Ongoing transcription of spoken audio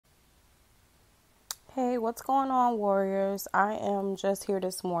Hey, what's going on, warriors? I am just here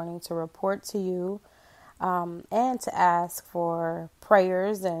this morning to report to you and to ask for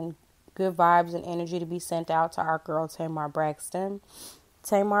prayers and good vibes and energy to be sent out to our girl, Tamar Braxton.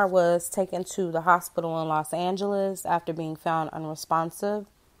 Tamar was taken to the hospital in Los Angeles after being found unresponsive.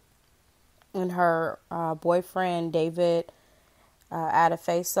 And her boyfriend, David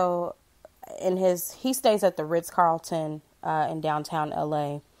Adefeso, he stays at the Ritz-Carlton in downtown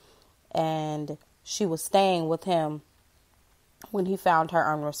LA. And she was staying with him when he found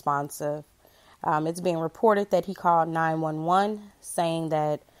her unresponsive. It's being reported that he called 911 saying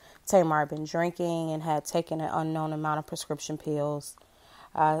that Tamar had been drinking and had taken an unknown amount of prescription pills.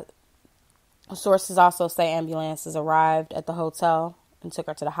 Sources also say ambulances arrived at the hotel and took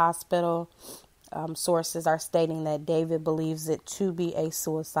her to the hospital. Sources are stating that David believes it to be a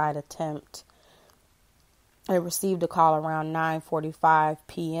suicide attempt. They received a call around 9:45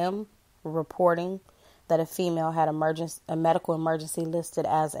 p.m. reporting that a female had a medical emergency listed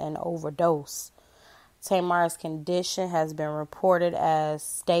as an overdose. Tamar's condition has been reported as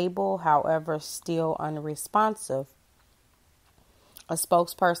stable, however, still unresponsive. A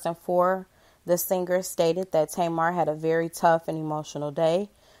spokesperson for the singer stated that Tamar had a very tough and emotional day.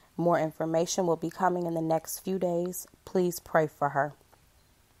 More information will be coming in the next few days. Please pray for her.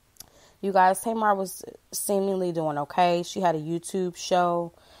 You guys, Tamar was seemingly doing okay. She had a YouTube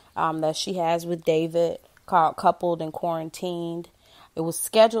show that she has with David called Coupled and Quarantined. It was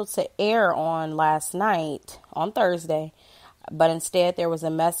scheduled to air on last night, on Thursday, but instead there was a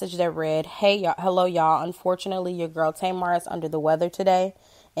message that read, "Hey, y'all, hello, y'all. Unfortunately, your girl Tamar is under the weather today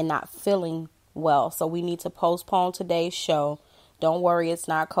and not feeling well, so we need to postpone today's show. Don't worry, it's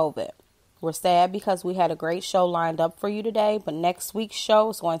not COVID. We're sad because we had a great show lined up for you today, but next week's show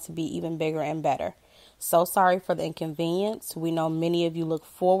is going to be even bigger and better. So sorry for the inconvenience. We know many of you look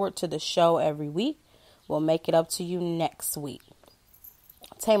forward to the show every week. We'll make it up to you next week."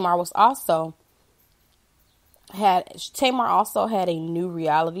 Tamar also had a new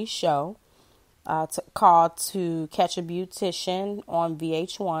reality show called To Catch a Beautician on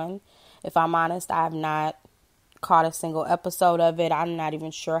VH1. If I'm honest, I have not caught a single episode of it. I'm not even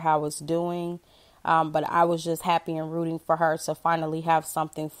sure how it's doing. But I was just happy and rooting for her to finally have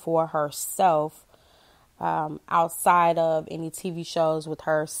something for herself outside of any TV shows with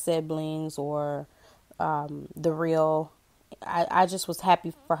her siblings or The Real. I just was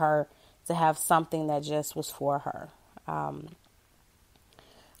happy for her to have something that just was for her.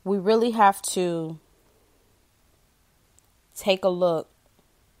 We really have to take a look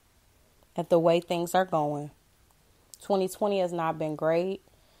at the way things are going. 2020 has not been great.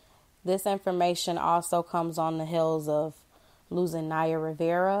 This information also comes on the heels of losing Naya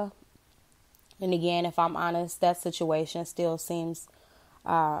Rivera. And again, if I'm honest, that situation still seems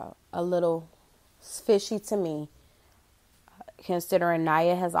a little fishy to me, considering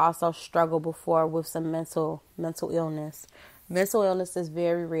Naya has also struggled before with some mental illness. Mental illness is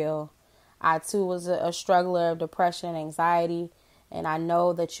very real. I too was a struggler of depression and anxiety, and I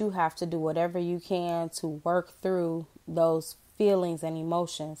know that you have to do whatever you can to work through those feelings and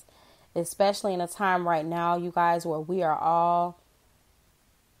emotions, especially in a time right now, you guys, where we are all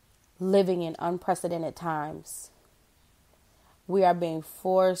living in unprecedented times. We are being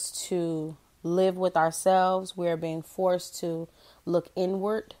forced to live with ourselves. We are being forced to look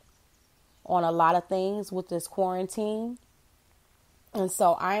inward on a lot of things with this quarantine. And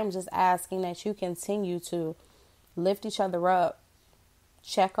so I am just asking that you continue to lift each other up,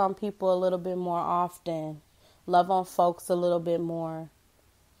 check on people a little bit more often, love on folks a little bit more,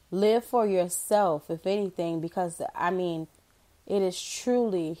 live for yourself, if anything, because it is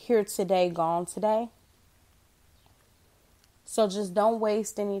truly here today, gone today. So just don't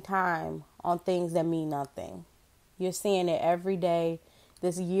waste any time on things that mean nothing. You're seeing it every day.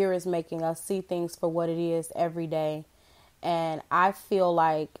 This year is making us see things for what it is every day. And I feel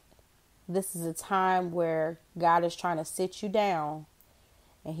like this is a time where God is trying to sit you down.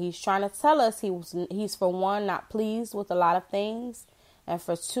 And he's trying to tell us he's for one, not pleased with a lot of things. And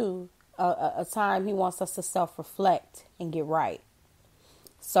for two, a time he wants us to self-reflect and get right.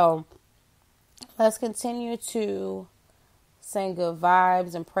 So let's continue to send good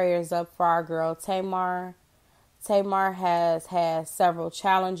vibes and prayers up for our girl Tamar. Tamar has had several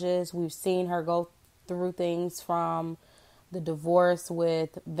challenges. We've seen her go through things from the divorce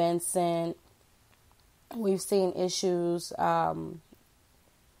with Vincent. We've seen issues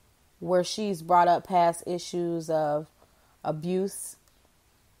where she's brought up past issues of abuse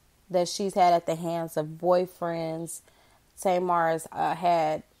that she's had at the hands of boyfriends. Tamar's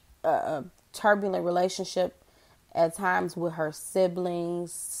had a turbulent relationship at times with her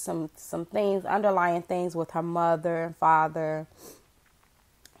siblings, some things, underlying things with her mother and father.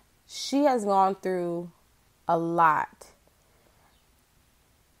 She has gone through a lot.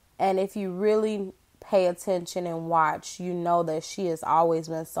 And if you really pay attention and watch, you know that she has always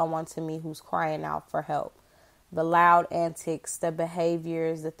been someone to me who's crying out for help. The loud antics, the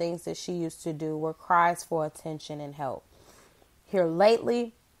behaviors, the things that she used to do were cries for attention and help. Here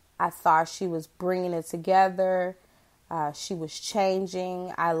lately, I thought she was bringing it together. She was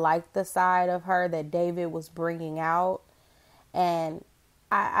changing. I liked the side of her that David was bringing out. And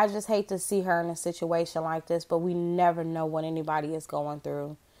I just hate to see her in a situation like this, but we never know what anybody is going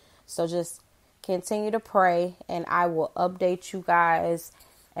through. So just continue to pray, and I will update you guys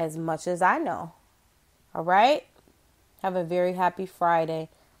as much as I know. All right? Have a very happy Friday.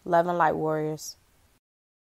 Love and light, warriors.